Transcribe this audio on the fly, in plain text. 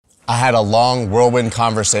I had a long whirlwind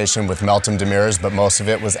conversation with Meltem Demirors, but most of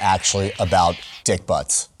it was actually about dick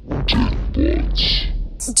butts.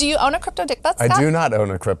 Do you own a CryptoDickButts? I do not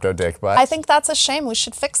own a CryptoDickButts. I think that's a shame. We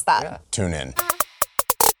should fix that. Yeah. Tune in.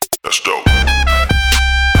 Let's go.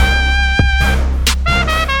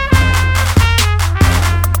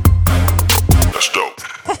 Let's go.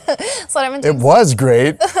 That's what I've been doing. It was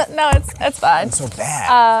great. No, it's fine. It's so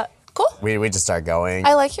bad. Cool. We just start going.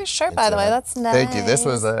 I like your shirt, by the way. That's nice. Thank you. This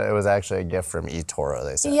was it was actually a gift from eToro,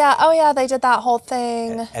 they said. Yeah. Oh, yeah. They did that whole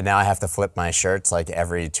thing. And now I have to flip my shirts like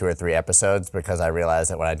every 2 or 3 episodes because I realize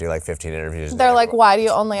that when I do like 15 interviews, They're like, why do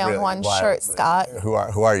you only own really, one why- shirt, Scott? Who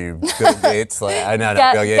are you? Bill Gates? Like I know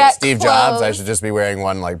Get- Bill Gates. get Steve Jobs. I clothes. should just be wearing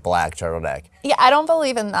one like black turtleneck. Yeah, I don't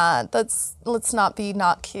believe in that. Let's not be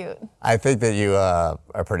not cute. I think that you are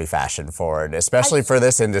pretty fashion forward, especially for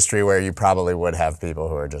this industry where you probably would have people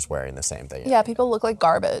who are just wearing the same thing. Yeah, people look like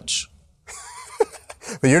garbage.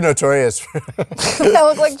 But you're notorious. I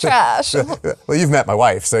look like trash. Well, you've met my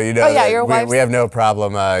wife, so you know. Oh, yeah, that your wife. we have no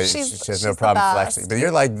problem. She She's has no the problem best. flexing. But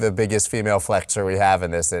you're like the biggest female flexer we have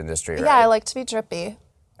in this industry, right? Yeah, I like to be drippy.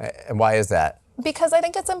 And why is that? Because I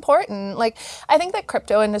think it's important. Like, I think the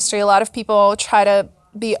crypto industry, a lot of people try to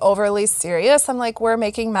be overly serious. I'm like, we're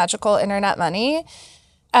making magical internet money.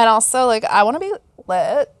 And also, like, I want to be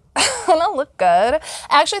lit. I want to look good. I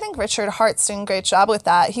actually think Richard Hart's doing a great job with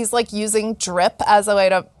that. He's like using drip as a way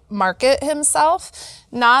to market himself,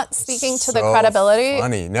 not speaking to the credibility.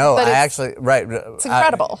 Funny. No, but I it's- actually, right. It's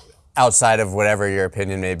incredible. Outside of whatever your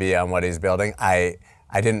opinion may be on what he's building, I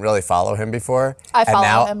didn't really follow him before. I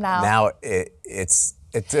follow and him now. Now it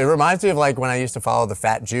reminds me of like when I used to follow the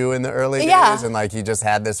fat Jew in the early Yeah. days, and like he just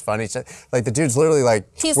had this funny shit. Like the dude's literally like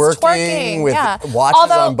He's twerking twerking, with yeah. watches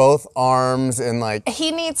Although- on both arms and like.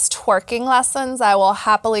 He needs twerking lessons. I will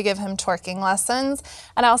happily give him twerking lessons.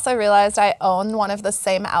 And I also realized I own one of the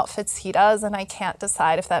same outfits he does, and I can't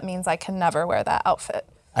decide if that means I can never wear that outfit.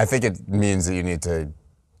 I think it means that you need to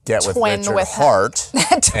get with Twin Richard with him. Hart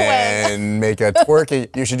Twin. and make a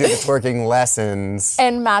twerking. You should do the twerking lessons.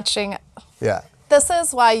 And matching. Yeah. This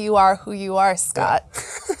is why you are who you are, Scott.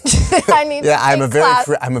 I need Yeah, to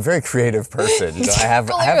I'm a very creative person. You know, I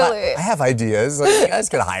Clearly. have ideas. Like, you guys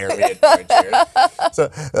can hire me at CoinShares.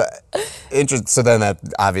 So then that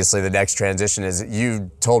obviously the next transition is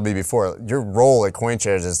you told me before your role at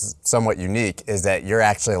CoinShares is somewhat unique. Is that you're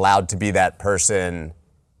actually allowed to be that person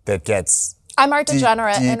that gets I'm our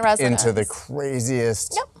degenerate deep in residence. into the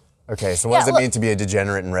craziest. Yep. Okay, so what does it mean to be a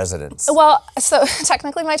degenerate in residence? Well, so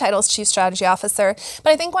technically my title is Chief Strategy Officer,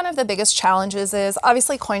 but I think one of the biggest challenges is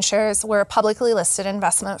obviously CoinShares, we're a publicly listed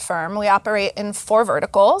investment firm. We operate in 4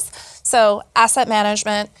 verticals. So asset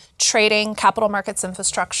management, trading, capital markets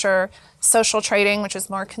infrastructure, social trading, which is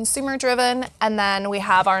more consumer driven, and then we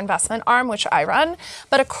have our investment arm, which I run.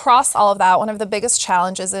 But across all of that, one of the biggest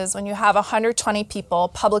challenges is when you have a 120 people,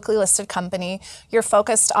 publicly listed company, you're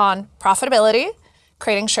focused on profitability,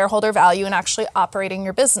 creating shareholder value, and actually operating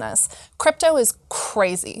your business. Crypto is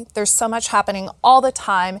crazy. There's so much happening all the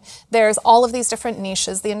time. There's all of these different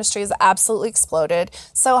niches. The industry has absolutely exploded.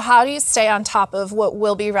 So how do you stay on top of what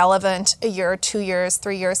will be relevant a year, 2 years,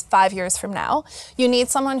 3 years, 5 years from now? You need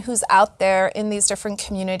someone who's out there in these different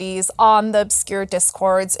communities, on the obscure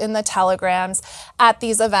discords, in the telegrams, at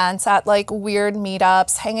these events, at like weird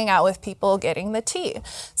meetups, hanging out with people, getting the tea.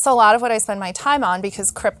 So a lot of what I spend my time on, because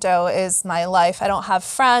crypto is my life, I don't have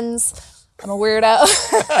friends. I'm a weirdo.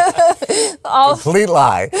 Complete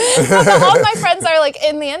lie. All of my friends are like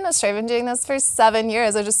in the industry. I've been doing this for 7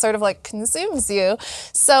 years. It just sort of like consumes you.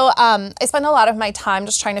 So I spend a lot of my time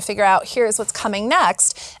just trying to figure out here's what's coming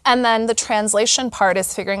next. And then the translation part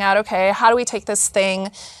is figuring out, okay, how do we take this thing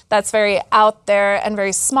that's very out there and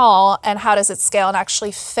very small, and how does it scale and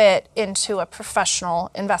actually fit into a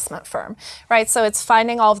professional investment firm, right? So it's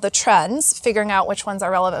finding all of the trends, figuring out which ones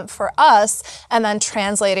are relevant for us, and then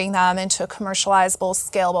translating them into a commercializable,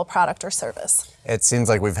 scalable product or service. It seems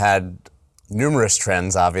like we've had numerous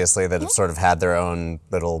trends, obviously, that have sort of had their own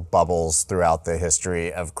little bubbles throughout the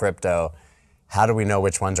history of crypto. How do we know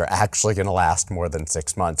which ones are actually going to last more than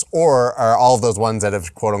 6 months? Or are all of those ones that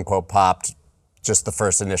have quote unquote popped just the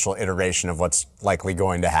first initial iteration of what's likely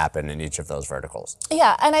going to happen in each of those verticals?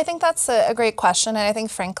 Yeah, and I think that's a great question, and I think,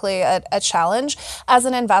 frankly, a challenge. As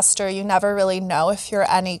an investor, you never really know if you're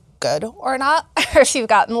any good or not, or if you've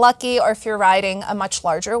gotten lucky, or if you're riding a much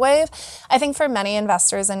larger wave. I think for many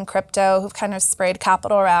investors in crypto who've kind of sprayed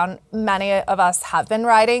capital around, many of us have been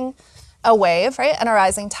riding a wave, right? And a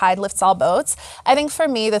rising tide lifts all boats. I think for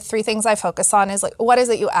me, the 3 things I focus on is like, what is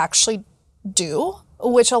it you actually do?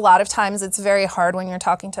 Which a lot of times it's very hard when you're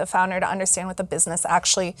talking to a founder to understand what the business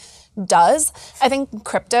actually does. I think in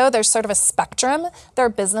crypto, there's sort of a spectrum. There are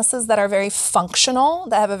businesses that are very functional,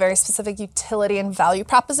 that have a very specific utility and value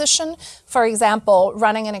proposition. For example,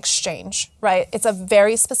 running an exchange, right? It's a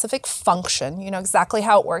very specific function. You know exactly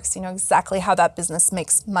how it works. You know exactly how that business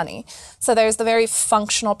makes money. So there's the very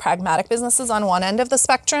functional, pragmatic businesses on one end of the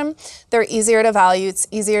spectrum. They're easier to value. It's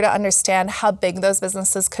easier to understand how big those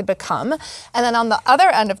businesses could become. And then on the other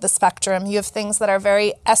end of the spectrum, you have things that are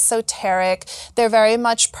very esoteric. They're very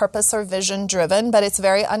much purpose or vision driven, but it's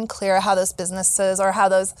very unclear how those businesses or how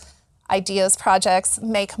those ideas, projects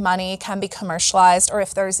make money, can be commercialized, or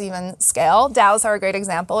if there's even scale. DAOs are a great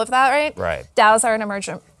example of that, right? Right. DAOs are an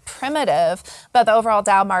emergent primitive, but the overall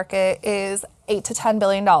DAO market is $8 to $10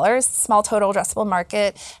 billion, small total addressable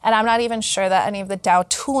market. And I'm not even sure that any of the DAO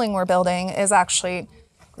tooling we're building is actually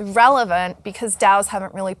relevant because DAOs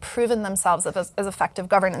haven't really proven themselves as effective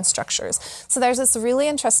governance structures. So there's this really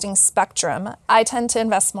interesting spectrum. I tend to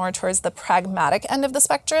invest more towards the pragmatic end of the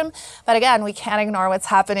spectrum, but again, we can't ignore what's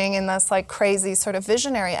happening in this like crazy sort of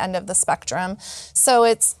visionary end of the spectrum. So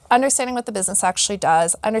it's understanding what the business actually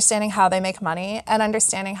does, understanding how they make money, and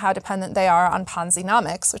understanding how dependent they are on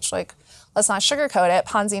Ponzi-nomics, which like, let's not sugarcoat it,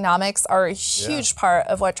 Ponzi-nomics are a huge part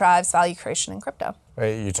of what drives value creation in crypto.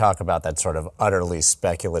 Right, you talk about that sort of utterly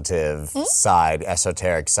speculative side,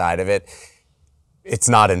 esoteric side of it. It's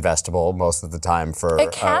not investable most of the time for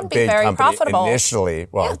it can a be big very company profitable. initially.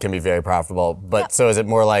 Well, it can be very profitable. But so is it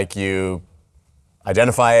more like you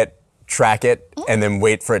identify it, track it, and then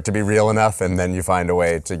wait for it to be real enough, and then you find a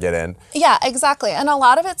way to get in? Yeah, exactly. And a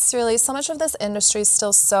lot of it's really, so much of this industry is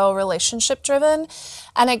still so relationship driven.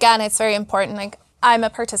 And again, it's very important. Like, I'm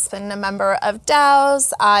a participant and a member of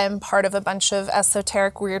DAOs. I'm part of a bunch of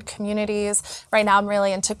esoteric, weird communities. Right now, I'm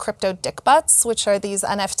really into CryptoDickButts, which are these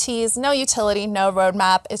NFTs, no utility, no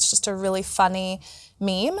roadmap. It's just a really funny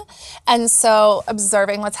meme. And so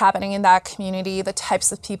observing what's happening in that community, the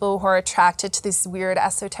types of people who are attracted to these weird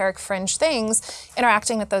esoteric fringe things,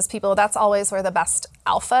 interacting with those people, that's always where the best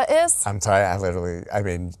alpha is. I'm sorry, I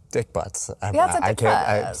mean, dick butts. Yeah, it's a dick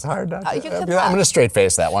butt. It's hard not to. You I'm can laugh. going to straight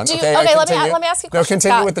face that one. Do you- Okay, okay, let continue. me ask you a question, No,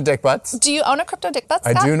 continue Scott. with the dick butts. Do you own a CryptoDickButts?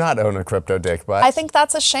 I do not own a crypto dick butt. I think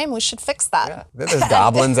that's a shame. We should fix that. Yeah. There's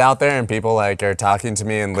goblins out there, and people like are talking to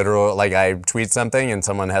me in literal, like I tweet something and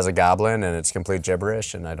someone has a goblin and it's complete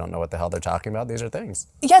gibberish and I don't know what the hell they're talking about. These are things.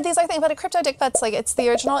 Yeah, these are things. But a CryptoDickButts, like it's the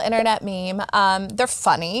original internet meme. They're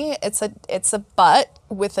funny. It's a butt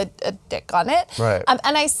with a dick on it. Right.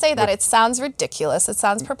 And I say that it sounds ridiculous. It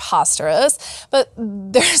sounds preposterous. But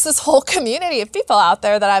there's this whole community of people out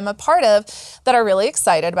there that I'm a part of that are really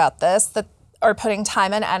excited about this, that are putting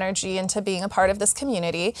time and energy into being a part of this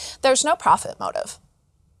community. There's no profit motive.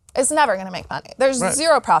 It's never going to make money. There's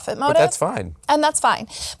zero profit motive. But that's fine. And that's fine.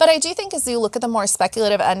 But I do think as you look at the more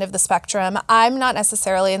speculative end of the spectrum, I'm not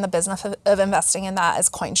necessarily in the business of investing in that as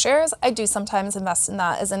CoinShares. I do sometimes invest in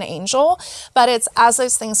that as an angel. But it's as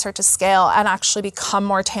those things start to scale and actually become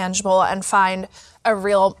more tangible and find a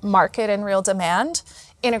real market and real demand,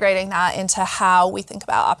 integrating that into how we think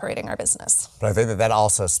about operating our business. But I think that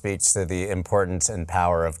also speaks to the importance and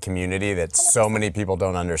power of community that so many people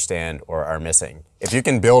don't understand or are missing. If you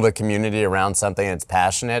can build a community around something that's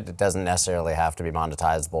passionate, it doesn't necessarily have to be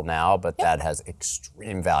monetizable now, but that has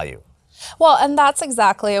extreme value. Well, and that's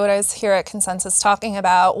exactly what I was here at Consensus talking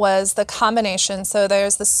about, was the combination. So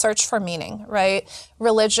there's the search for meaning, right?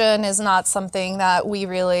 Religion is not something that we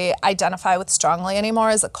really identify with strongly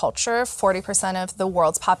anymore as a culture. 40% of the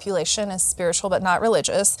world's population is spiritual but not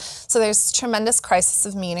religious. So there's tremendous crisis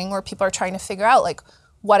of meaning where people are trying to figure out, like,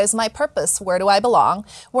 what is my purpose? Where do I belong?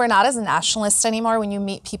 We're not as nationalist anymore. When you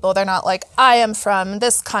meet people, they're not like, I am from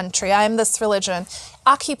this country, I am this religion.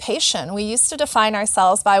 Occupation. We used to define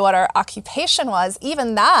ourselves by what our occupation was.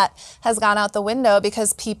 Even that has gone out the window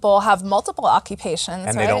because people have multiple occupations.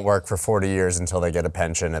 And right? they don't work for 40 years until they get a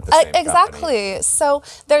pension at the same Exactly. company. So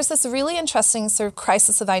there's this really interesting sort of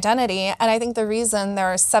crisis of identity. And I think the reason there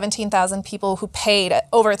are 17,000 people who paid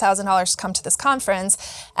over $1,000 to come to this conference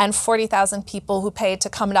and 40,000 people who paid to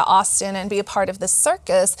come to Austin and be a part of this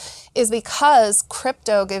circus is because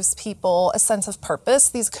crypto gives people a sense of purpose.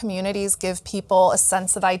 These communities give people a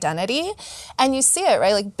sense of identity. And you see it,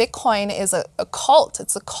 right? Like Bitcoin is a cult.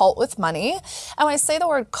 It's a cult with money. And when I say the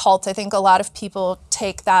word cult, I think a lot of people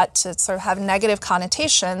take that to sort of have negative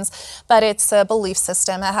connotations, but it's a belief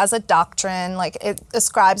system. It has a doctrine, like it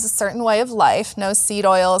ascribes a certain way of life, no seed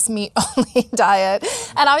oils, meat only diet.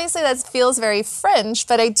 And obviously that feels very fringe,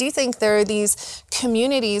 but I do think there are these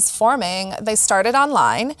communities forming. They started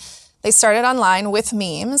online with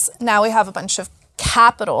memes. Now we have a bunch of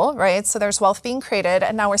capital, right? So there's wealth being created,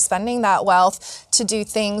 and now we're spending that wealth to do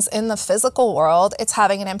things in the physical world. It's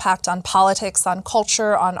having an impact on politics, on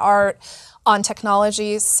culture, on art, on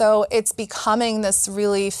technology. So it's becoming this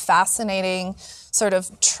really fascinating sort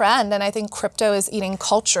of trend. And I think crypto is eating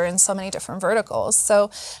culture in so many different verticals.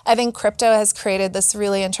 So I think crypto has created this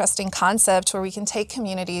really interesting concept where we can take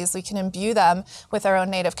communities, we can imbue them with our own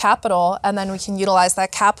native capital, and then we can utilize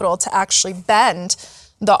that capital to actually bend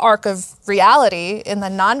the arc of reality in the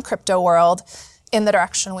non-crypto world in the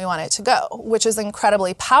direction we want it to go, which is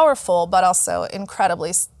incredibly powerful, but also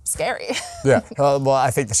incredibly scary. Yeah. Well,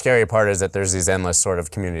 I think the scary part is that there's these endless sort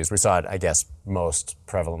of communities. We saw it, I guess, most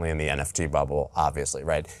prevalently in the NFT bubble, obviously,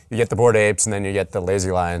 right? You get the Bored Apes, and then you get the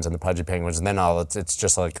Lazy Lions and the Pudgy Penguins, and then it's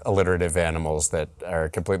just like alliterative animals that are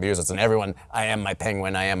completely useless. And everyone, I am my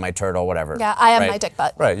penguin, I am my turtle, whatever. Yeah, I am my dick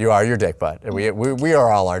butt. Right, you are your dick butt. We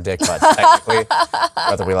are all our dick butts, technically,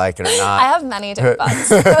 whether we like it or not. I have many dick butts.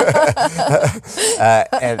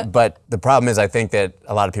 But the problem is, I think that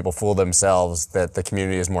a lot of people fool themselves that the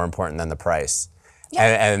community is more important than the price.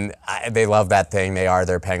 Yeah. They love that thing. They are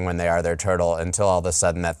their penguin. They are their turtle. Until all of a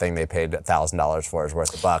sudden, that thing they paid $1,000 for is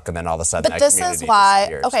worth $1, and then all of a sudden, but this is why.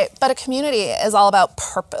 Disappears. Okay, but a community is all about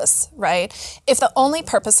purpose, right? If the only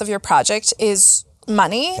purpose of your project is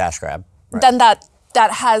money, cash grab, right. then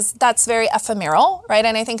that's very ephemeral, right?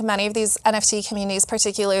 And I think many of these NFT communities,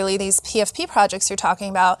 particularly these PFP projects you're talking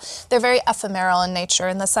about, they're very ephemeral in nature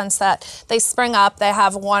in the sense that they spring up, they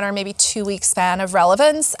have 1 or maybe 2 week span of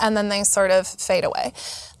relevance, and then they sort of fade away.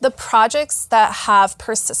 The projects that have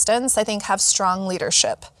persistence, I think, have strong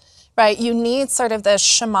leadership. Right, you need sort of this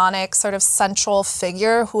shamanic sort of central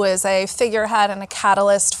figure who is a figurehead and a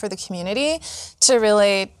catalyst for the community to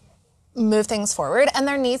really move things forward. And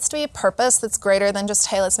there needs to be a purpose that's greater than just,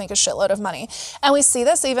 hey, let's make a shitload of money. And we see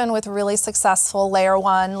this even with really successful layer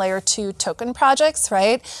 1, layer 2 token projects,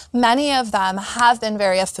 right? Many of them have been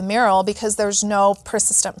very ephemeral because there's no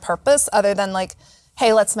persistent purpose other than like,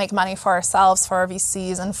 hey, let's make money for ourselves, for our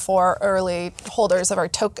VCs, and for early holders of our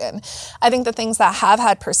token. I think the things that have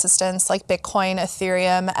had persistence, like Bitcoin,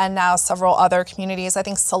 Ethereum, and now several other communities, I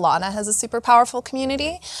think Solana has a super powerful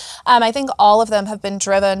community. I think all of them have been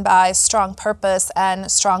driven by strong purpose and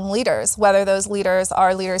strong leaders, whether those leaders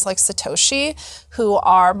are leaders like Satoshi, who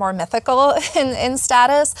are more mythical in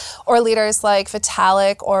status, or leaders like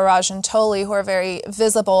Vitalik or Rajan Toli, who are very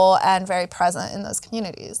visible and very present in those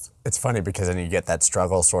communities. It's funny because then you get that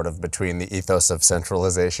struggle sort of between the ethos of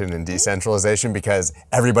centralization and decentralization, because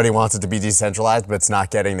everybody wants it to be decentralized, but it's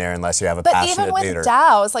not getting there unless you have a passionate leader. But even with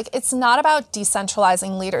DAOs, like, it's not about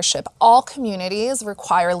decentralizing leadership. All communities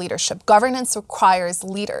require leadership. Governance requires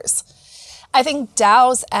leaders. I think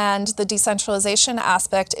DAOs and the decentralization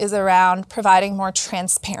aspect is around providing more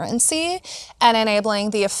transparency and enabling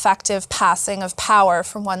the effective passing of power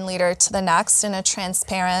from one leader to the next in a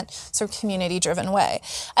transparent, sort of community-driven way.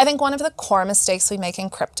 I think one of the core mistakes we make in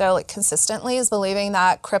crypto, like consistently, is believing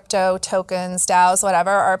that crypto, tokens, DAOs,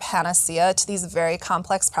 whatever, are a panacea to these very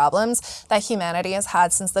complex problems that humanity has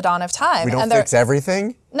had since the dawn of time. We don't fix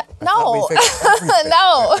everything? No,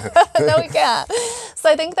 no, we can't. So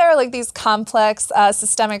I think there are like these complex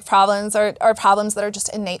systemic problems or problems that are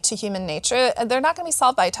just innate to human nature. And they're not going to be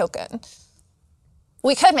solved by a token.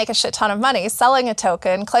 We could make a shit ton of money selling a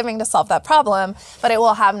token, claiming to solve that problem, but it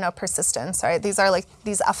will have no persistence, right? These are like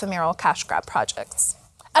these ephemeral cash grab projects.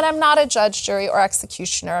 And I'm not a judge, jury, or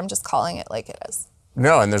executioner. I'm just calling it like it is.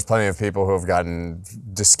 No, and there's plenty of people who have gotten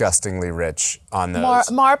disgustingly rich on those.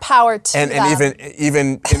 More power to them. And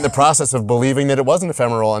even in the process of believing that it wasn't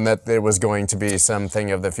ephemeral and that it was going to be something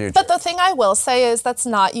of the future. But the thing I will say is that's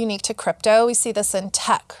not unique to crypto. We see this in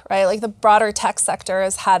tech, right? Like the broader tech sector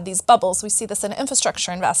has had these bubbles. We see this in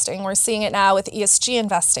infrastructure investing. We're seeing it now with ESG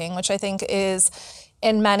investing, which I think is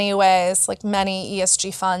in many ways, like many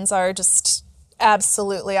ESG funds are just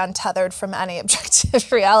absolutely untethered from any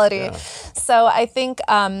objective reality. Yeah. So I think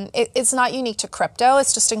it's not unique to crypto.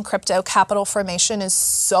 It's just in crypto, capital formation is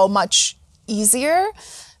so much easier,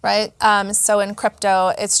 right? So in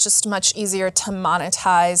crypto, it's just much easier to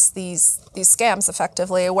monetize these scams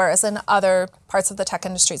effectively, whereas in other parts of the tech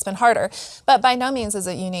industry, it's been harder. But by no means is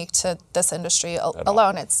it unique to this industry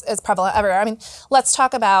alone. It's prevalent everywhere. I mean, let's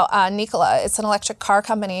talk about Nikola. It's an electric car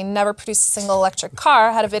company, never produced a single electric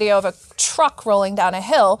car, had a video of a truck rolling down a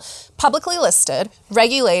hill, publicly listed,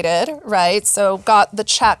 regulated, right? So got the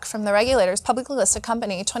check from the regulators, publicly listed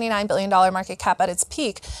company, $29 billion market cap at its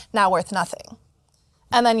peak, now worth nothing.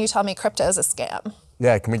 And then you tell me crypto is a scam.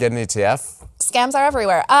 Yeah, can we get an ETF? Scams are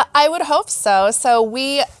everywhere. I would hope so. So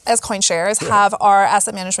we, as CoinShares, have our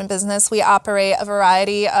asset management business. We operate a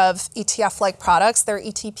variety of ETF-like products. They're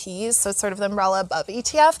ETPs, so it's sort of the umbrella above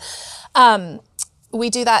ETF. We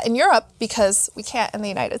do that in Europe because we can't in the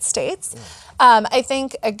United States. I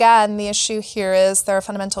think, again, the issue here is there are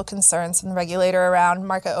fundamental concerns from the regulator around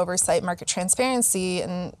market oversight, market transparency,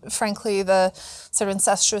 and frankly, the sort of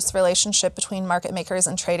incestuous relationship between market makers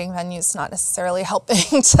and trading venues not necessarily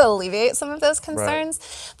helping to alleviate some of those concerns.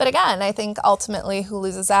 Right. But again, I think ultimately who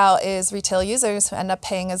loses out is retail users who end up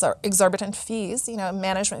paying exorbitant fees,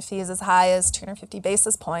 management fees as high as 250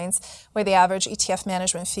 basis points, where the average ETF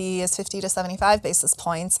management fee is 50 to 75 basis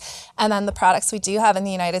points. And then the products we do have in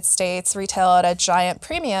the United States retail at a giant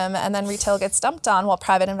premium, and then retail gets dumped on while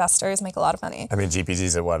private investors make a lot of money. I mean,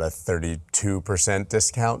 GPG's at what, a 32%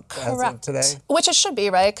 discount as of today? Which it should be,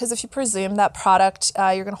 right? Because if you presume that product,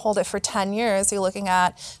 you're going to hold it for 10 years, you're looking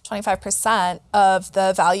at 25% of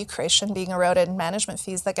the value creation being eroded in management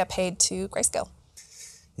fees that get paid to Grayscale.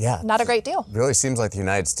 Yeah. Not a great deal. It really seems like the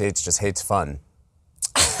United States just hates fun.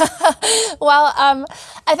 Well,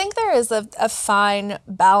 I think there is a fine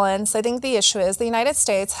balance. I think the issue is the United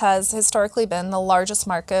States has historically been the largest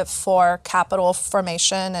market for capital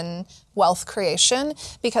formation and wealth creation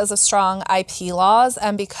because of strong IP laws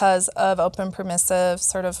and because of open, permissive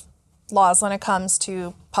sort of laws when it comes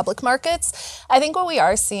to public markets. I think what we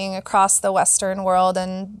are seeing across the Western world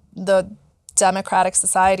and the democratic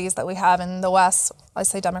societies that we have in the West, I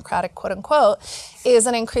say democratic, quote unquote, is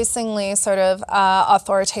an increasingly sort of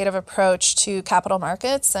authoritative approach to capital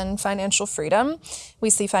markets and financial freedom. We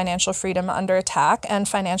see financial freedom under attack, and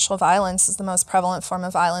financial violence is the most prevalent form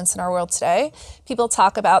of violence in our world today. People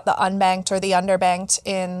talk about the unbanked or the underbanked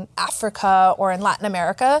in Africa or in Latin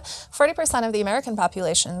America. 40% of the American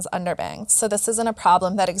population is underbanked. So this isn't a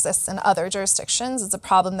problem that exists in other jurisdictions. It's a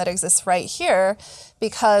problem that exists right here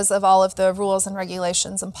because of all of the rules and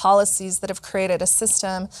regulations and policies that have created a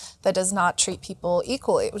system that does not treat people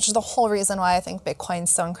equally, which is the whole reason why I think Bitcoin is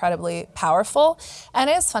so incredibly powerful and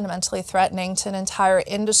is fundamentally threatening to an entire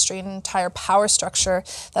industry, an entire power structure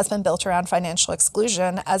that's been built around financial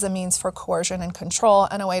exclusion as a means for coercion and control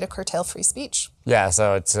and a way to curtail free speech. Yeah,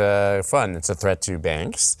 so it's fun. It's a threat to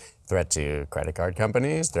banks, threat to credit card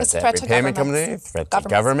companies, threat to every payment company, threat to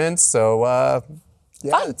governments. So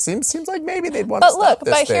yeah, it seems like maybe they'd want to stop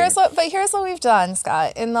this thing. But here's what we've done,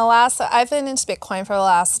 Scott. I've been into Bitcoin for the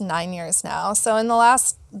last 9 years now. So in the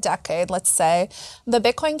last decade, let's say, the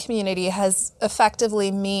Bitcoin community has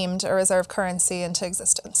effectively memed a reserve currency into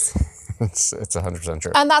existence. It's 100%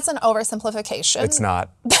 true. And that's an oversimplification. It's not.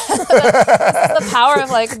 The power of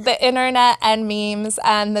like the internet and memes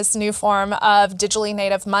and this new form of digitally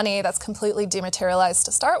native money that's completely dematerialized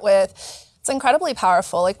to start with. It's incredibly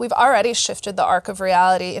powerful. Like we've already shifted the arc of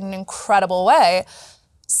reality in an incredible way.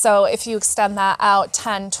 So if you extend that out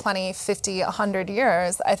 10, 20, 50, 100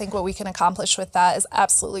 years, I think what we can accomplish with that is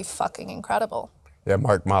absolutely fucking incredible. Yeah,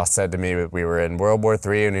 Mark Moss said to me that we were in World War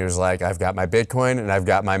III, and he was like, "I've got my Bitcoin and I've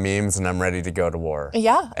got my memes, and I'm ready to go to war."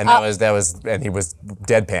 Yeah, and and he was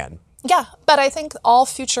deadpan. Yeah, but I think all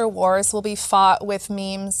future wars will be fought with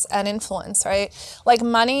memes and influence, right? Like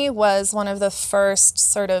money was one of the first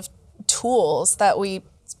sort of tools that we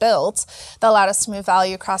built that allowed us to move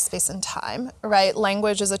value across space and time, right?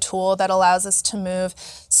 Language is a tool that allows us to move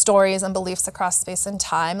stories and beliefs across space and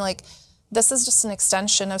time. Like this is just an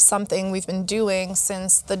extension of something we've been doing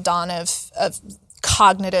since the dawn of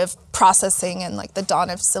cognitive processing and like the dawn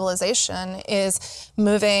of civilization is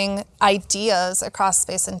moving ideas across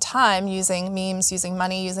space and time using memes, using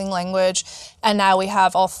money, using language. And now we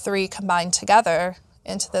have all three combined together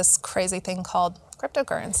into this crazy thing called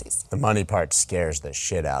cryptocurrencies. The money part scares the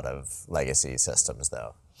shit out of legacy systems,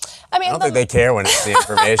 though. I mean, I don't think they care when it's the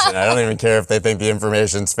information. I don't even care if they think the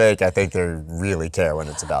information's fake. I think they really care when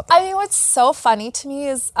it's about that. I mean, what's so funny to me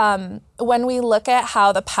is when we look at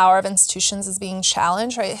how the power of institutions is being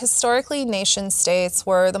challenged, right? Historically, nation states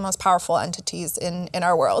were the most powerful entities in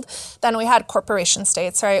our world. Then we had corporation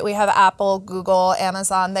states, right? We have Apple, Google,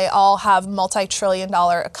 Amazon. They all have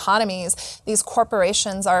multi-trillion-dollar economies. These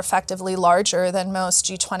corporations are effectively larger than most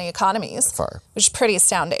G20 economies, which is pretty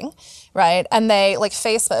astounding. Right, and they, like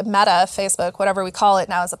Facebook, whatever we call it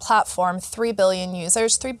now as a platform, 3 billion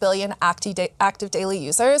users, 3 billion active daily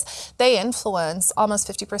users. They influence almost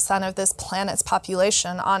 50% of this planet's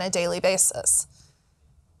population on a daily basis.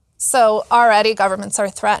 So already governments are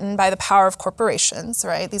threatened by the power of corporations,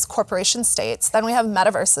 right? These corporation states. Then we have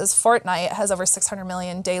metaverses. Fortnite has over 600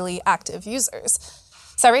 million daily active users.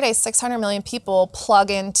 So every day, 600 million people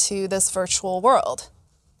plug into this virtual world.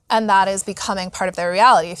 And that is becoming part of their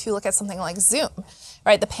reality. If you look at something like Zoom,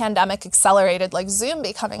 right? The pandemic accelerated like Zoom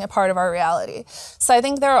becoming a part of our reality. So I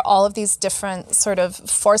think there are all of these different sort of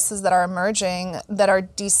forces that are emerging that are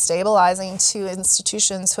destabilizing to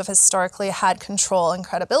institutions who have historically had control and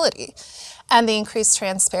credibility. And the increased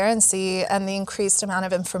transparency and the increased amount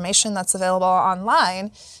of information that's available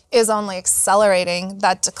online is only accelerating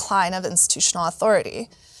that decline of institutional authority.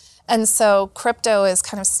 And so crypto is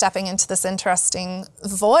kind of stepping into this interesting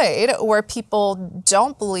void where people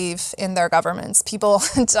don't believe in their governments. People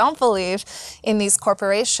don't believe in these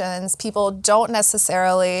corporations. People don't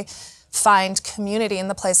necessarily find community in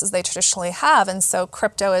the places they traditionally have. And so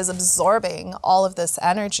crypto is absorbing all of this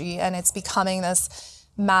energy and it's becoming this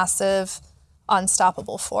massive,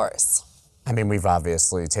 unstoppable force. I mean, we've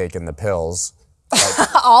obviously taken the pills.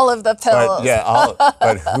 All of the pills.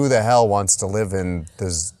 But who the hell wants to live in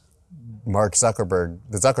this Mark Zuckerberg,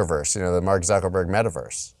 the Zuckerverse, the Mark Zuckerberg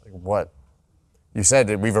metaverse? Like, what? You said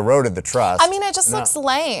that we've eroded the trust. I mean, it just looks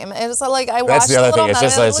lame. It's like I watched That's the other a little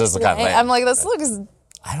thing. It's just kind of lame. I'm like, this looks.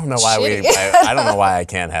 I don't know why I don't know why I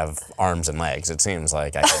can't have arms and legs. It seems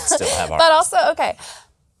like I could still have arms. But also, okay,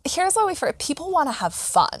 here's what we forget. People want to have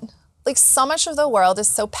fun. Like so much of the world is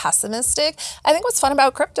so pessimistic. I think what's fun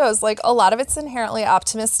about crypto is like a lot of it's inherently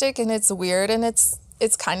optimistic and it's weird and it's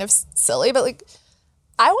kind of silly, but like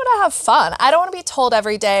I want to have fun. I don't want to be told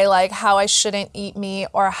every day like how I shouldn't eat meat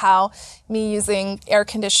or how me using air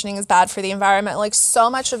conditioning is bad for the environment. Like so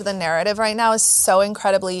much of the narrative right now is so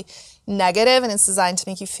incredibly negative and it's designed to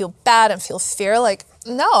make you feel bad and feel fear. Like,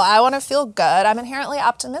 no, I want to feel good. I'm inherently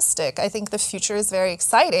optimistic. I think the future is very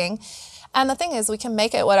exciting. And the thing is, we can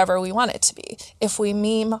make it whatever we want it to be if we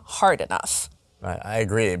meme hard enough. I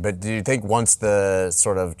agree. But do you think once the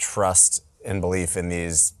sort of trust and belief in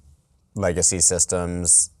these legacy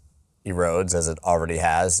systems erodes, as it already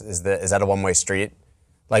has, is that a one-way street?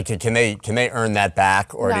 Like, can they earn that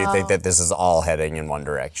back, or do you think that this is all heading in one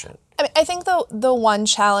direction? I mean, I think the one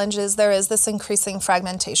challenge is there is this increasing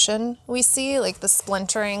fragmentation we see, like the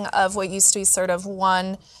splintering of what used to be sort of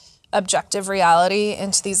one objective reality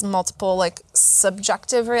into these multiple like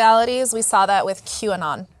subjective realities. We saw that with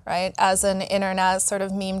QAnon, right? As an internet sort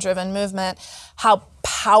of meme-driven movement, how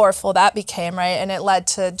powerful that became, right? And it led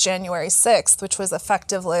to January 6th, which was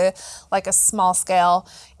effectively like a small-scale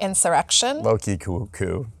insurrection. Low-key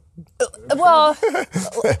coup. Well,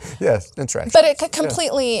 yes, interesting. but it could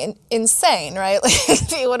completely insane, right? Like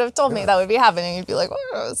if you would have told me that would be happening, you'd be like,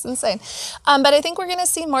 "Oh, it's insane." But I think we're going to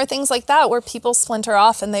see more things like that, where people splinter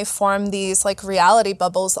off and they form these like reality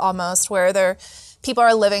bubbles almost, where people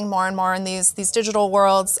are living more and more in these digital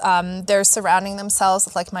worlds. They're surrounding themselves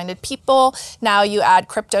with like-minded people. Now you add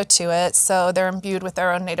crypto to it, so they're imbued with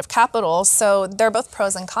their own native capital. So they're both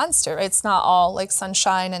pros and cons to it. It's not all like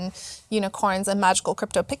sunshine and unicorns and magical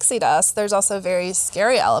crypto pixie dust. There's also very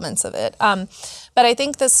scary elements of it. But I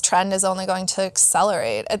think this trend is only going to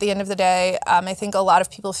accelerate. At the end of the day, I think a lot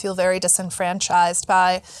of people feel very disenfranchised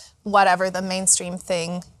by whatever the mainstream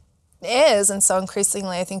thing is. And so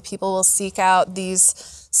increasingly, I think people will seek out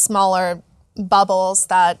these smaller bubbles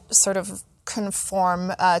that sort of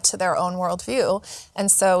conform to their own worldview.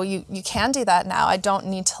 And so you can do that now. I don't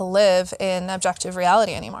need to live in objective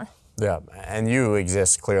reality anymore. Yeah, and you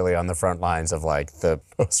exist clearly on the front lines of like the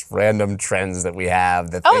most random trends that we have,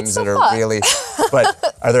 the things that are really,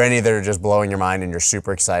 but are there any that are just blowing your mind and you're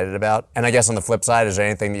super excited about? And I guess on the flip side, is there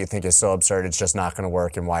anything that you think is so absurd it's just not going to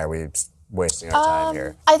work, and why are we wasting our time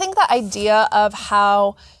here? I think the idea of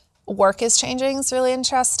how work is changing is really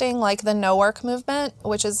interesting, like the no work movement,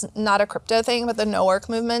 which is not a crypto thing, but the no work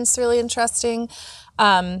movement's really interesting.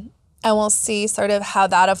 And we'll see sort of how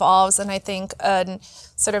that evolves. And I think a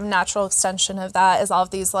sort of natural extension of that is all of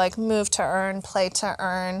these like move to earn, play to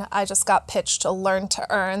earn. I just got pitched to learn to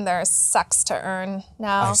earn. There's sex to earn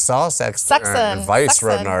now. I saw sex to earn. Vice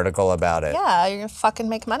wrote an article about it. Yeah, you're gonna fucking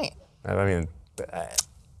make money. I mean,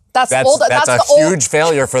 that's a huge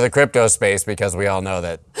failure for the crypto space, because we all know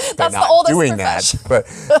that they're not doing that. But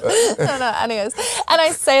no. Anyways, and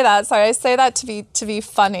I say that to be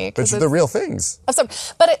funny. But the real things.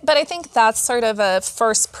 But I think that's sort of a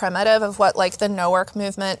first primitive of what like the no work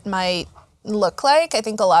movement might look like. I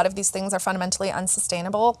think a lot of these things are fundamentally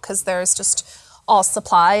unsustainable because there's just all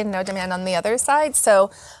supply and no demand on the other side.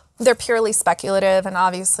 So they're purely speculative and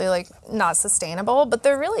obviously like not sustainable, but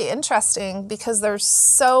they're really interesting because they're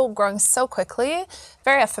growing so quickly,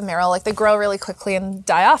 very ephemeral. Like they grow really quickly and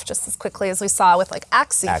die off just as quickly as we saw with like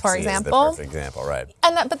Axie, for example. Axie is the perfect example, right?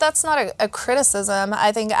 But that's not a criticism.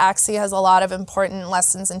 I think Axie has a lot of important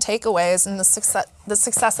lessons and takeaways, and the the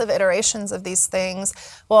successive iterations of these things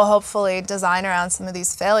will hopefully design around some of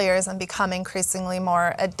these failures and become increasingly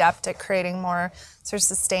more adept at creating more sort of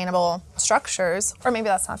sustainable structures. Or maybe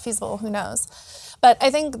that's not feasible, who knows? But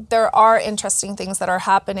I think there are interesting things that are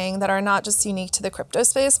happening that are not just unique to the crypto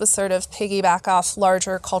space, but sort of piggyback off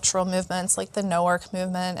larger cultural movements like the no work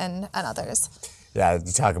movement and others. Yeah,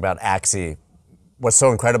 you talk about Axie. What's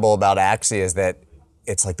so incredible about Axie is that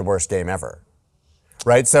it's like the worst game ever.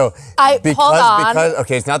 Right? So because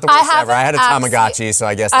okay, it's not the worst ever. I had a Tamagotchi, so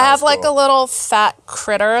I guess I have like a little fat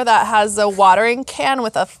critter that has a watering can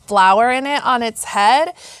with a flower in it on its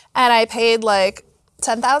head, and I paid like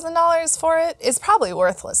 $10,000 for it. It's probably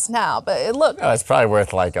worthless now, but it looked. Oh, it's probably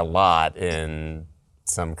worth like a lot in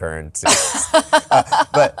some currencies.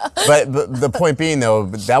 but the point being, though,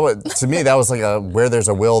 that was to me that was like a where there's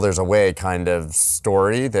a will, there's a way kind of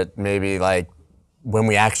story that maybe like when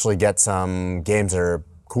we actually get some games that are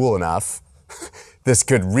cool enough, this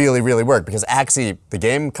could really, really work. Because Axie, the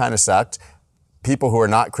game kind of sucked. People who are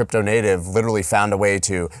not crypto native literally found a way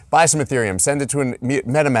to buy some Ethereum, send it to a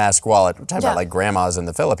MetaMask wallet. We're talking about like grandmas in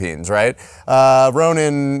the Philippines, right?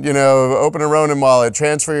 Ronin, open a Ronin wallet,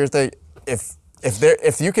 transfer your thing.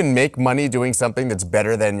 If you can make money doing something that's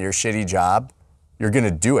better than your shitty job, you're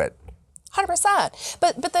gonna do it. 100%.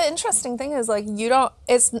 But the interesting thing is like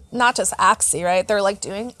it's not just Axie, right? They're like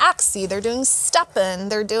doing Axie, they're doing Steppen,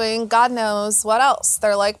 they're doing God knows what else.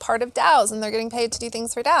 They're like part of DAOs and they're getting paid to do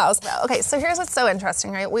things for DAOs. Okay, so here's what's so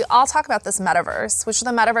interesting, right? We all talk about this metaverse, which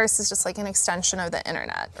the metaverse is just like an extension of the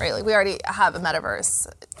internet, right? Like we already have a metaverse.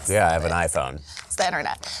 Yeah, I have an iPhone. It's the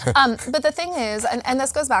internet. But the thing is, and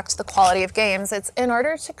this goes back to the quality of games, it's in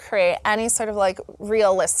order to create any sort of like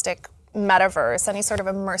realistic metaverse, any sort of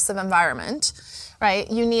immersive environment,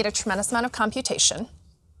 right? You need a tremendous amount of computation.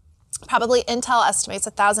 Probably Intel estimates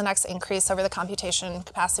 1,000x increase over the computation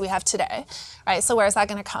capacity we have today, right? So where is that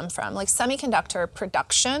going to come from? Like semiconductor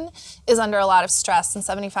production is under a lot of stress, and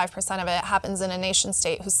 75% of it happens in a nation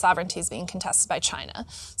state whose sovereignty is being contested by China.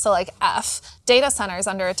 So like data centers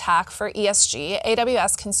under attack for ESG.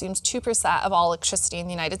 AWS consumes 2% of all electricity in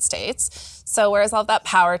the United States. So where's all that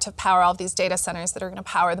power to power all of these data centers that are going to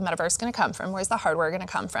power the metaverse going to come from? Where's the hardware going to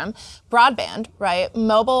come from? Broadband, right?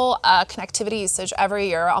 Mobile connectivity usage every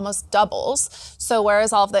year almost doubles. So where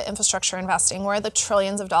is all of the infrastructure investing? Where are the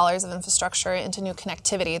trillions of dollars of infrastructure into new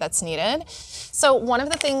connectivity that's needed? So one of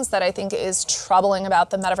the things that I think is troubling about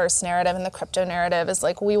the metaverse narrative and the crypto narrative is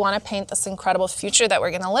like we want to paint this incredible future that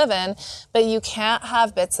we're going to live in, but you can't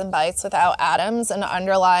have bits and bytes without atoms and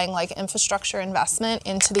underlying like infrastructure investment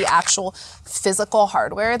into the actual physical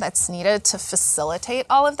hardware that's needed to facilitate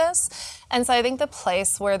all of this. And so I think the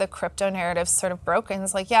place where the crypto narrative is sort of broken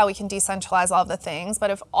is like, yeah, we can decentralize all of the things, but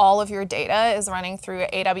if all of your data is running through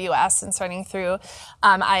AWS and it's running through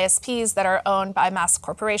ISPs that are owned by massive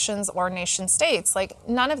corporations or nation states, like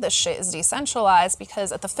none of this shit is decentralized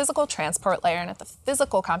because at the physical transport layer and at the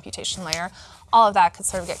physical computation layer, all of that could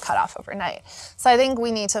sort of get cut off overnight. So I think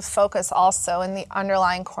we need to focus also in the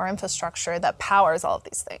underlying core infrastructure that powers all of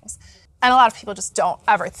these things. And a lot of people just don't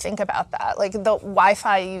ever think about that. Like the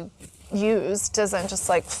Wi-Fi you use doesn't just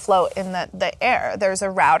like float in the air. There's a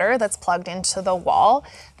router that's plugged into the wall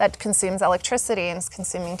that consumes electricity and is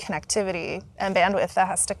consuming connectivity and bandwidth that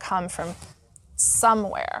has to come from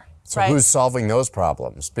somewhere. So who's solving those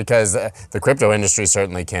problems? Because the crypto industry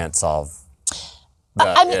certainly can't solve.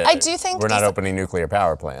 I do think we're not opening nuclear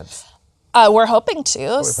power plants. We're hoping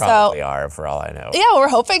to. We probably are, for all I know. Yeah, we're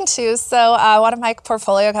hoping to. So one of my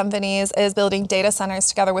portfolio companies is building data centers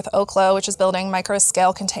together with Oklo, which is building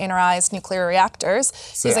micro-scale containerized nuclear reactors.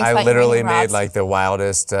 So I literally made like the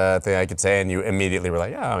wildest thing I could say, and you immediately were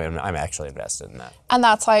like, yeah, I'm actually invested in that. And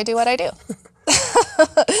that's why I do what I do.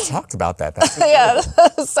 Talked about that. That's yeah.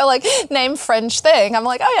 So like name fringe thing. I'm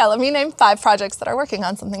like, oh yeah, let me name 5 projects that are working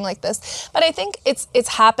on something like this. But I think it's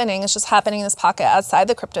happening. It's just happening in this pocket outside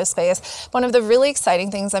the crypto space. One of the really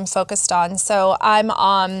exciting things I'm focused on. So I'm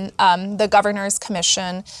on the governor's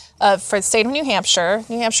commission for the state of New Hampshire.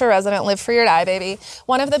 New Hampshire resident, live free or die, baby.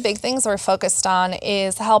 One of the big things we're focused on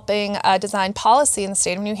is helping design policy in the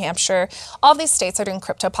state of New Hampshire. All of these states are doing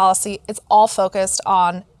crypto policy. It's all focused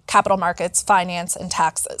on capital markets, finance, and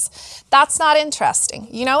taxes. That's not interesting.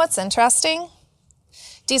 You know what's interesting?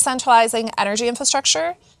 Decentralizing energy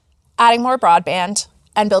infrastructure, adding more broadband,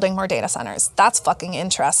 and building more data centers. That's fucking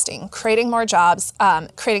interesting. Creating more jobs,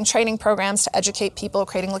 creating training programs to educate people,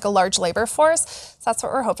 creating like a large labor force. So that's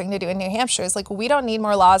what we're hoping to do in New Hampshire is like, we don't need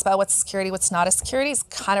more laws about what's security, what's not a security. It's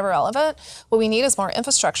kind of irrelevant. What we need is more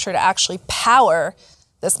infrastructure to actually power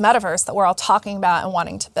this metaverse that we're all talking about and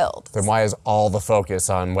wanting to build. Then why is all the focus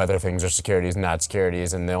on whether things are securities, not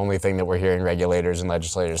securities, and the only thing that we're hearing regulators and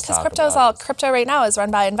legislators talk about? Crypto right now is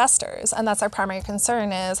run by investors, and that's our primary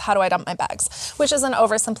concern is how do I dump my bags? Which is an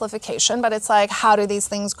oversimplification, but it's like, how do these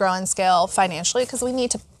things grow and scale financially? Because we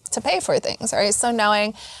need to pay for things, right? So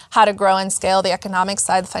knowing how to grow and scale the economic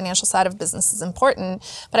side, the financial side of business is important,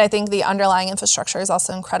 but I think the underlying infrastructure is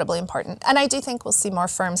also incredibly important. And I do think we'll see more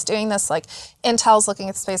firms doing this, like Intel's looking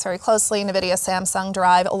at the space very closely. NVIDIA, Samsung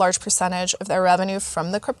derive a large percentage of their revenue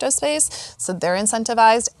from the crypto space, so they're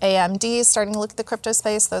incentivized. AMD is starting to look at the crypto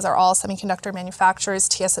space. Those are all semiconductor manufacturers.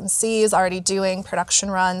 TSMC is already doing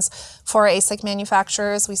production runs for ASIC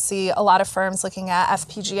manufacturers. We see a lot of firms looking at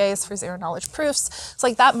FPGAs for zero-knowledge proofs. It's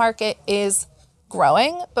like that market is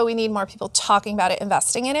growing, but we need more people talking about it,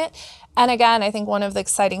 investing in it. And again, I think one of the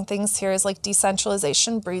exciting things here is like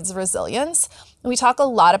decentralization breeds resilience. We talk a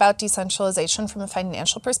lot about decentralization from a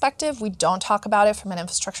financial perspective. We don't talk about it from an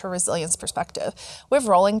infrastructure resilience perspective. We have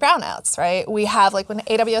rolling brownouts, right? We have like when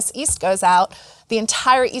AWS East goes out, the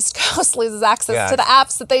entire East Coast loses access to the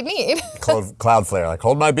apps that they need. Cloudflare, like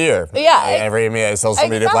hold my beer. Yeah. Every social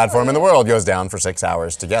media platform in the world goes down for 6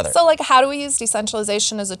 hours together. So like how do we use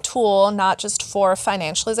decentralization as a tool, not just for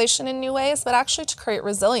financialization in new ways, but actually to create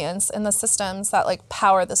resilience in the systems that like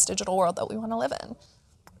power this digital world that we want to live in?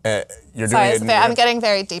 I'm getting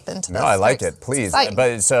very deep into this. No, I like it. Please.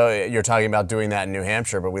 But so you're talking about doing that in New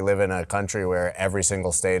Hampshire, but we live in a country where every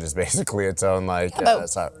single state is basically its own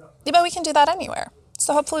but we can do that anywhere.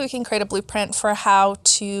 So hopefully we can create a blueprint for how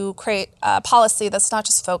to create a policy that's not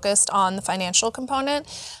just focused on the financial component,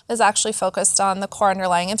 is actually focused on the core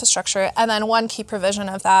underlying infrastructure. And then one key provision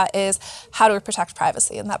of that is how do we protect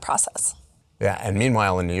privacy in that process? Yeah, and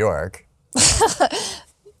meanwhile in New York,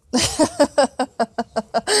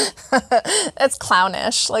 it's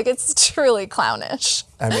clownish. Like, it's truly clownish.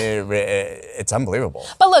 I mean, it's unbelievable.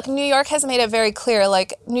 But look, New York has made it very clear,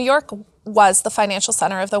 like, New York was the financial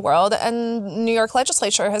center of the world, and New York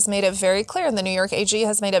legislature has made it very clear, and the New York AG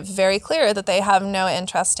has made it very clear that they have no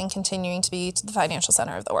interest in continuing to be the financial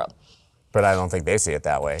center of the world. But I don't think they see it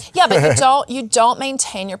that way. Yeah, but you don't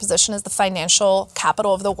maintain your position as the financial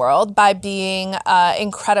capital of the world by being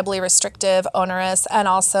incredibly restrictive, onerous, and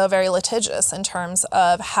also very litigious in terms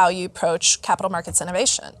of how you approach capital markets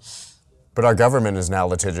innovation. But our government is now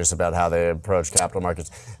litigious about how they approach capital markets.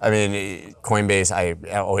 I mean, Coinbase,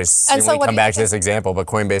 I always seemingly come back to this example, but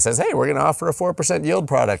Coinbase says, hey, we're going to offer a 4% yield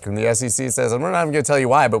product. And the SEC says, and we're not even going to tell you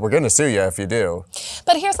why, but we're going to sue you if you do.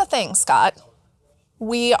 But here's the thing, Scott.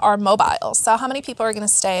 We are mobile. So how many people are going to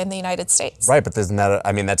stay in the United States? Right, but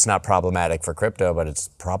that's not problematic for crypto, but it's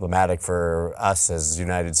problematic for us as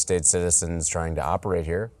United States citizens trying to operate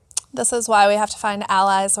here. This is why we have to find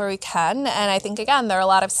allies where we can. And I think, again, there are a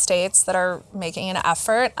lot of states that are making an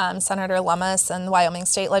effort. Senator Lummis and the Wyoming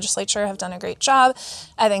State Legislature have done a great job.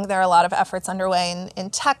 I think there are a lot of efforts underway in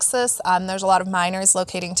Texas. There's a lot of miners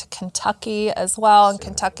locating to Kentucky as well, and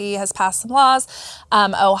Kentucky has passed some laws.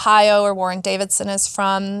 Ohio, where Warren Davidson is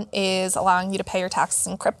from, is allowing you to pay your taxes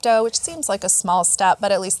in crypto, which seems like a small step,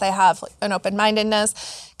 but at least they have an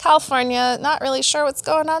open-mindedness. California, not really sure what's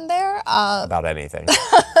going on there. About anything.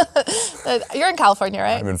 You're in California,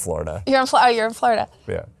 right? I'm in Florida. You're in Florida.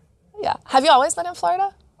 Yeah. Yeah. Have you always been in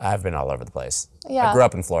Florida? I've been all over the place. Yeah. I grew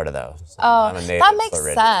up in Florida, though. So I'm a native that makes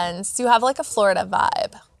Floridian. sense. You have like a Florida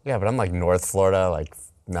vibe. Yeah, but I'm like North Florida, like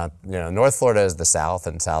not, North Florida is the South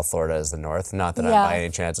and South Florida is the North. Not that I'm by any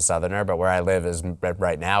chance a Southerner, but where I live is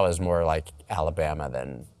right now is more like Alabama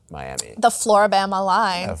than Miami. The Floribama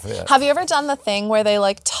line. Yeah. Have you ever done the thing where they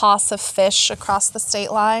like toss a fish across the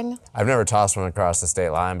state line? I've never tossed one across the state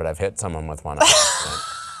line, but I've hit someone with one.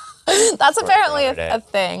 That's apparently a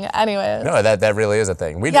thing. Anyways. No, that really is a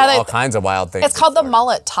thing. We do all kinds of wild things. It's called the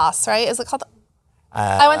mullet toss, right? Is it called?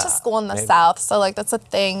 I went to school in the South, so like that's a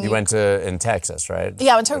thing. You went in Texas, right?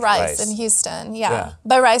 Yeah, I went to Rice in Houston. Yeah.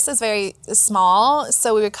 But Rice is very small,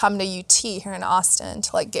 so we would come to UT here in Austin to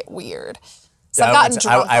like get weird. So I've gotten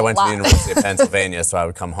drunk I went a lot. to the University of Pennsylvania, so I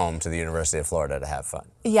would come home to the University of Florida to have fun.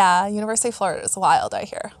 Yeah, University of Florida is wild, I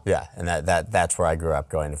hear. Yeah, and that's where I grew up,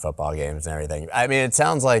 going to football games and everything. I mean, it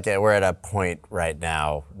sounds like we're at a point right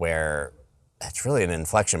now where it's really an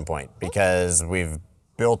inflection point because we've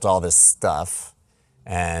built all this stuff,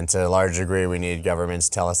 and to a large degree, we need governments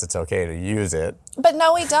to tell us it's okay to use it. But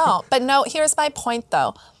no, we don't. But no, here's my point,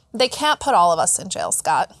 though. They can't put all of us in jail,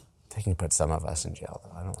 Scott. They can put some of us in jail,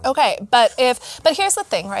 though. I don't. Okay, but here's the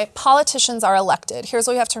thing, right? Politicians are elected. Here's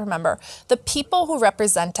what we have to remember: the people who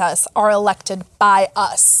represent us are elected by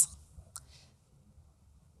us.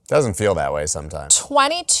 Doesn't feel that way sometimes.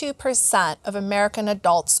 22% of American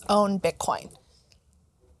adults own Bitcoin.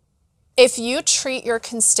 if you treat your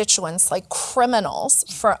constituents like criminals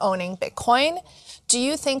for owning Bitcoin, do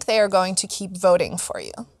you think they are going to keep voting for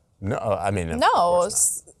you? No, I mean, No.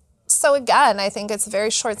 So again, I think it's a very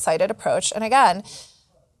short-sighted approach. And again,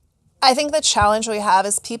 I think the challenge we have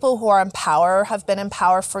is people who are in power have been in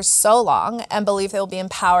power for so long and believe they will be in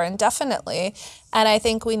power indefinitely. And I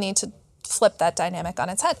think we need to flip that dynamic on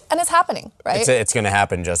its head. And it's happening, right? It's going to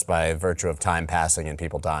happen just by virtue of time passing and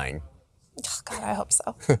people dying. Oh, God, I hope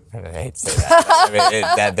so. I hate to say that. I mean,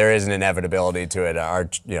 that there is an inevitability to it.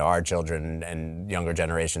 Our children and younger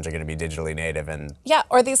generations are going to be digitally native, and Yeah,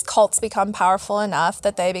 or these cults become powerful enough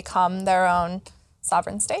that they become their own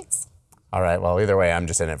sovereign states. all right. Well, either way, I'm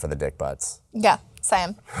just in it for the dick butts. Yeah,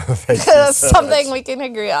 same. Thank you That's so something much. we can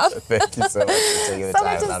agree on. Thank you so much for taking the So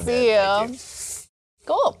time. good to Loved see it. Thank you.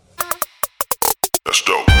 Cool. That's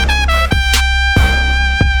dope.